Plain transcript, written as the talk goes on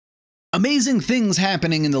Amazing things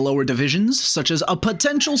happening in the lower divisions, such as a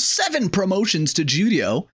potential 7 promotions to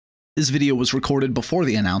Judo. This video was recorded before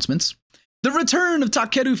the announcements. The return of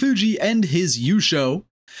Takeru Fuji and his Yusho.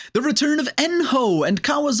 The return of Enho and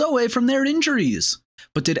Kawazoe from their injuries.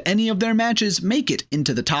 But did any of their matches make it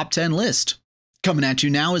into the top 10 list? Coming at you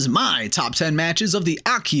now is my top 10 matches of the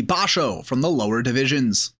AKI BASHO from the lower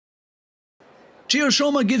divisions.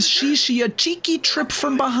 Chiyoshima gives Shishi a cheeky trip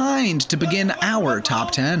from behind to begin our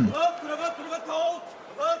top 10.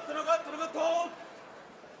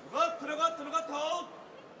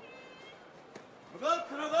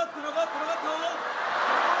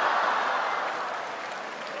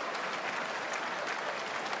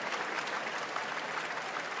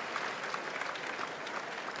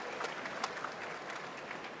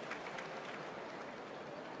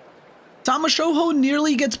 Tamashoho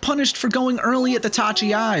nearly gets punished for going early at the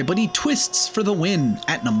Tachi-ai, but he twists for the win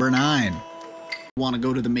at number 9. Want to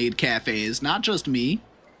go to the maid cafes, not just me.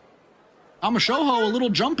 Tamashoho a little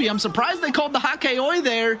jumpy. I'm surprised they called the Hakeoi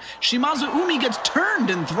there. Shimazu Umi gets turned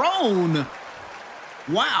and thrown.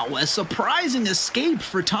 Wow, a surprising escape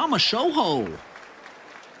for Tamashoho.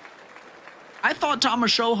 I thought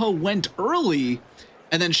Tamashoho went early,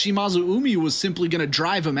 and then Shimazu Umi was simply going to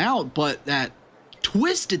drive him out, but that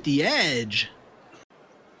twist at the edge.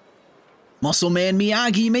 Muscle Man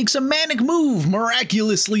Miyagi makes a manic move,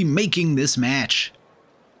 miraculously making this match.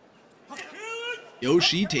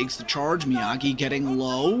 Yoshi takes the charge, Miyagi getting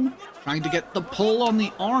low, trying to get the pull on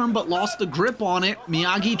the arm, but lost the grip on it.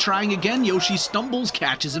 Miyagi trying again, Yoshi stumbles,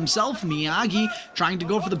 catches himself. Miyagi trying to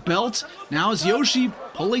go for the belt. Now is Yoshi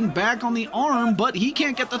pulling back on the arm, but he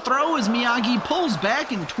can't get the throw as Miyagi pulls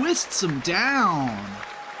back and twists him down.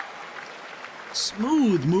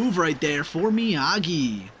 Smooth move right there for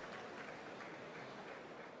Miyagi.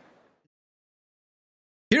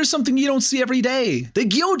 Here's something you don't see every day. The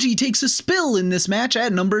Gyoji takes a spill in this match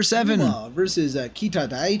at number 7. Yuma versus Kita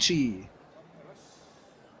Daichi.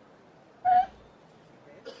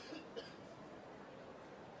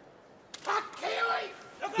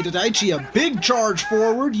 Kita Daichi, a big charge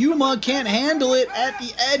forward. Yuma can't handle it at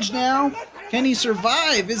the edge now. Can he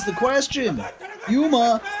survive is the question.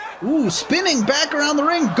 Yuma, spinning back around the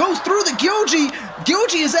ring, goes through the Gyoji.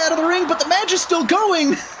 Gyoji is out of the ring, but the match is still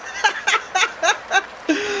going.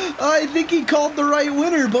 I think he called the right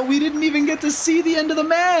winner, but we didn't even get to see the end of the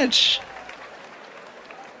match.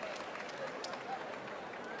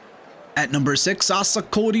 At number 6,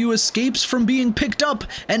 Asakoryu escapes from being picked up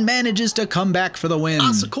and manages to come back for the win.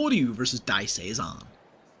 Asakoryu versus Dai Seizan.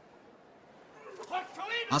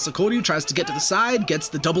 Asakoryu tries to get to the side, gets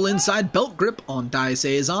the double inside belt grip on Dai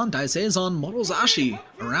Seizan. Dai Seizan Morozashi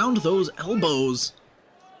around those elbows.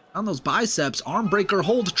 On those biceps, arm breaker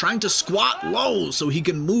hold, trying to squat low so he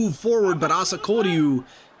can move forward, but Asakoryu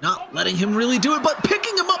not letting him really do it, but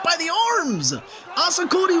picking him up by the arms.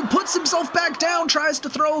 Asakoryu puts himself back down, tries to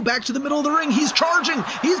throw back to the middle of the ring. He's charging,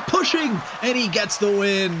 he's pushing, and he gets the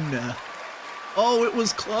win. Oh, it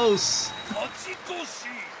was close.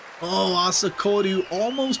 Oh, Asakoryu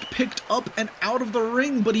almost picked up and out of the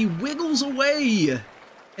ring, but he wiggles away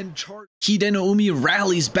and charges. Hideno Umi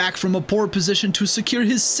rallies back from a poor position to secure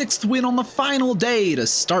his 6th win on the final day to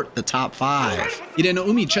start the top 5. Hideno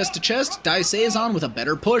Umi chest to chest, Dai Seizan with a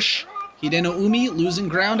better push. Hideno Umi losing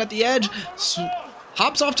ground at the edge,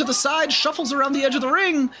 hops off to the side, shuffles around the edge of the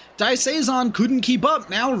ring. Dai Seizan couldn't keep up,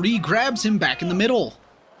 now re-grabs him back in the middle.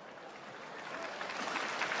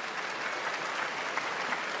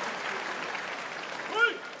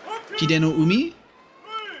 Hideno Umi,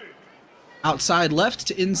 outside left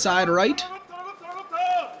to inside right.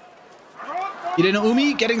 Hideno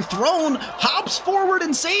Umi getting thrown, hops forward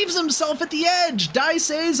and saves himself at the edge. Dai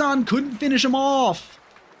Seizan couldn't finish him off.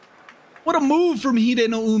 What a move from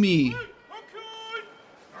Hideno Umi.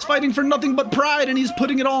 He's fighting for nothing but pride and he's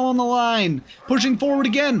putting it all on the line. Pushing forward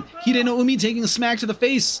again. Hideno Umi taking a smack to the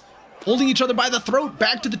face. Holding each other by the throat,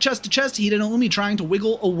 back to the chest to chest. Hideno Umi trying to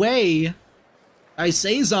wiggle away. Dai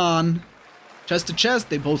Seizan, chest to chest,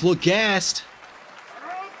 they both look gassed.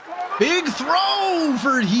 Big throw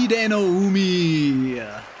for Hideno Umi.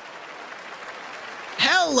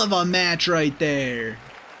 Hell of a match right there.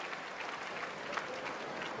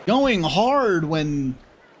 Going hard when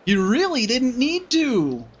you really didn't need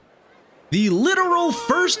to. The literal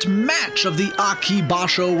first match of the AKI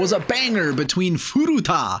BASHO was a banger between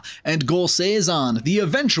Furuta and Go Seizan, the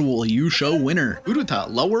eventual Yusho winner. Furuta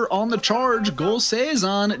lower on the charge, Go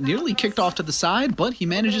Seizan nearly kicked off to the side, but he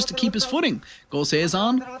manages to keep his footing. Go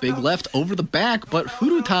Seizan, big left over the back, but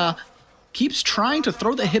Furuta keeps trying to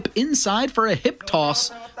throw the hip inside for a hip toss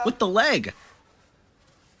with the leg.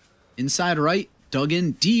 Inside right, Dug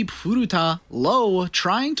in deep, Furuta low,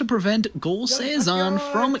 trying to prevent Go Seizan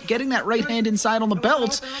from getting that right hand inside on the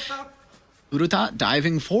belt. Furuta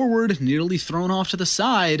diving forward, nearly thrown off to the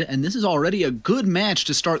side, and this is already a good match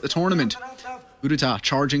to start the tournament. Furuta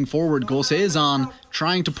charging forward, Go Seizan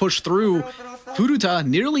trying to push through. Furuta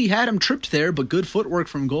nearly had him tripped there, but good footwork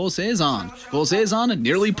from Go Seizan. Go Seizan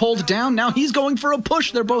nearly pulled down, now he's going for a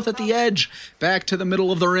push, they're both at the edge. Back to the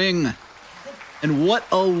middle of the ring. And what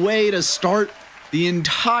a way to start the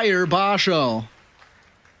entire Basho.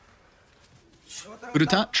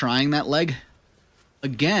 Furuta trying that leg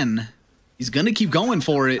again. He's gonna keep going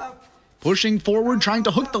for it. Pushing forward, trying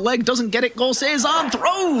to hook the leg, doesn't get it. Go Seizan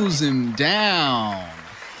throws him down.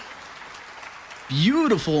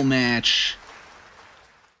 Beautiful match.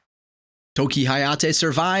 Toki Hayate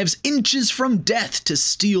survives inches from death to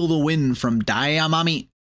steal the win from Daiamami.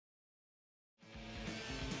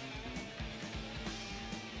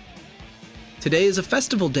 Today is a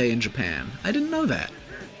festival day in Japan. I didn't know that.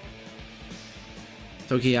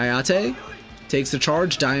 Toki Hayate takes the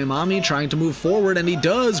charge, Daiamami trying to move forward, and he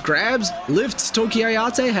does. Grabs, lifts Toki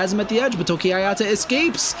Hayate, has him at the edge, but Toki Hayate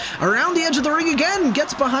escapes. Around the edge of the ring again,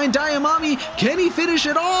 gets behind Daiamami. Can he finish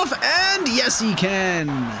it off? And yes, he can.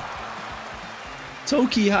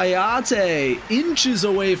 Toki Hayate, inches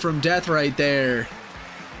away from death right there.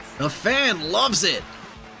 The fan loves it.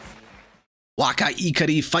 Waka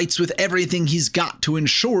Ikari fights with everything he's got to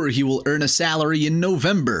ensure he will earn a salary in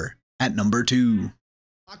November at number 2.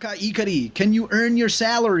 Waka Ikari, can you earn your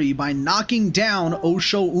salary by knocking down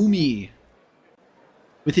Osho Umi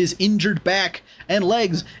with his injured back and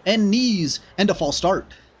legs and knees and a false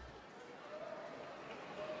start?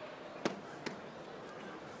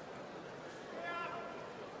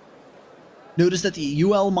 Notice that the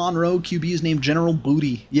UL Monroe QB is named General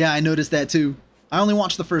Booty. Yeah, I noticed that too. I only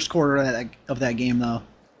watched the first quarter of that game though.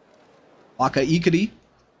 Waka Ikari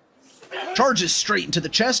charges straight into the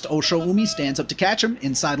chest. Osho Umi stands up to catch him.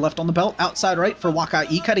 Inside left on the belt, outside right for Waka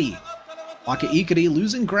Ikari. Waka Ikari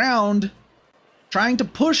losing ground, trying to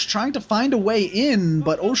push, trying to find a way in,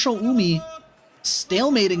 but Osho Umi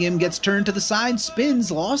stalemating him, gets turned to the side,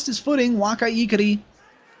 spins, lost his footing. Waka Ikari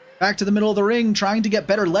back to the middle of the ring, trying to get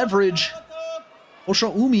better leverage.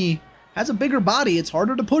 Osho Umi has a bigger body, it's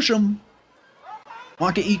harder to push him.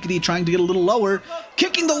 Waka Ikari trying to get a little lower,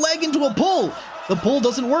 kicking the leg into a pull. The pull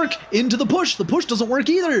doesn't work, into the push doesn't work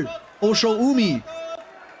either. Osho Umi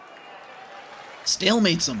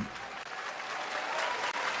stalemates him.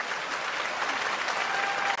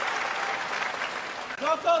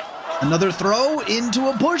 Another throw into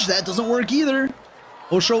a push, that doesn't work either.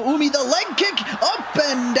 Osho Umi, the leg kick, up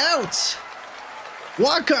and out.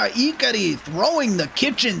 Waka Ikari throwing the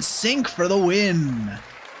kitchen sink for the win.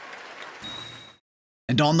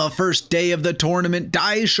 And on the first day of the tournament,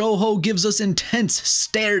 Dai Shoho gives us intense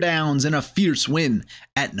stare downs and a fierce win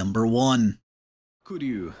at number 1.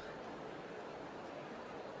 Kuryu.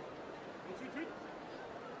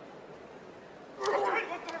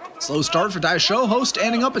 Slow start for Dai Shoho,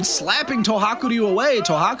 standing up and slapping Tohakuryu away.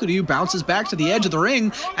 Tohakuryu bounces back to the edge of the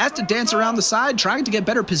ring, has to dance around the side, trying to get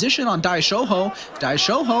better position on Dai Shoho. Dai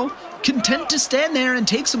Shoho content to stand there and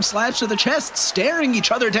take some slaps to the chest, staring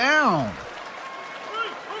each other down.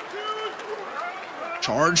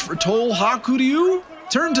 Charge for Tohakuryu,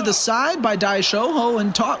 turned to the side by Dai Shoho,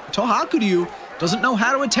 and Tohakuryu doesn't know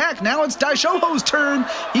how to attack. Now it's Dai Shoho's turn.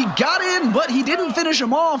 He got in, but he didn't finish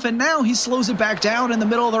him off, and now he slows it back down in the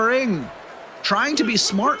middle of the ring. Trying to be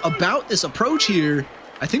smart about this approach here.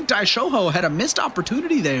 I think Dai Shoho had a missed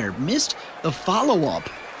opportunity there, missed the follow-up.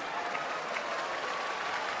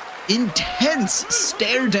 Intense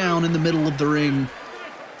stare down in the middle of the ring.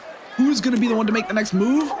 Who's going to be the one to make the next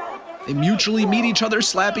move? They mutually meet each other,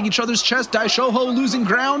 slapping each other's chest. Dai Shoho losing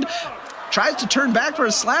ground. Tries to turn back for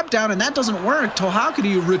a slap down, and that doesn't work.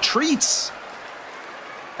 Tohakuryu retreats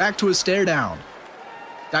back to a stare down.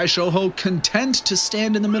 Dai Shoho content to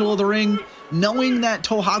stand in the middle of the ring, knowing that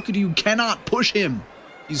Tohakuryu cannot push him.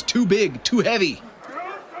 He's too big, too heavy.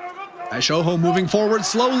 Dai Shoho moving forward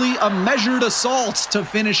slowly, a measured assault to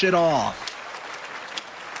finish it off.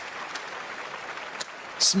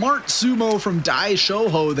 Smart sumo from Dai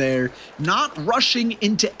Shoho there, not rushing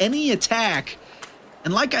into any attack.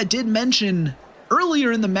 And like I did mention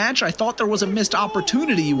earlier in the match, I thought there was a missed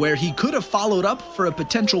opportunity where he could have followed up for a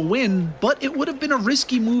potential win, but it would have been a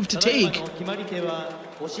risky move to take.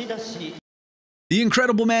 The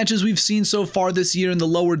incredible matches we've seen so far this year in the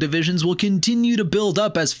lower divisions will continue to build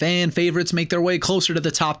up as fan favorites make their way closer to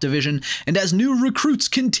the top division and as new recruits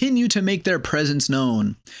continue to make their presence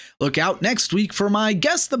known. Look out next week for my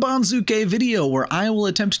Guess the Banzuke video, where I will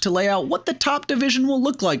attempt to lay out what the top division will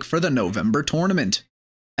look like for the November tournament.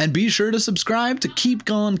 And be sure to subscribe to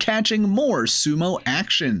keep on catching more sumo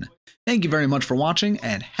action. Thank you very much for watching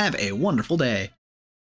and have a wonderful day.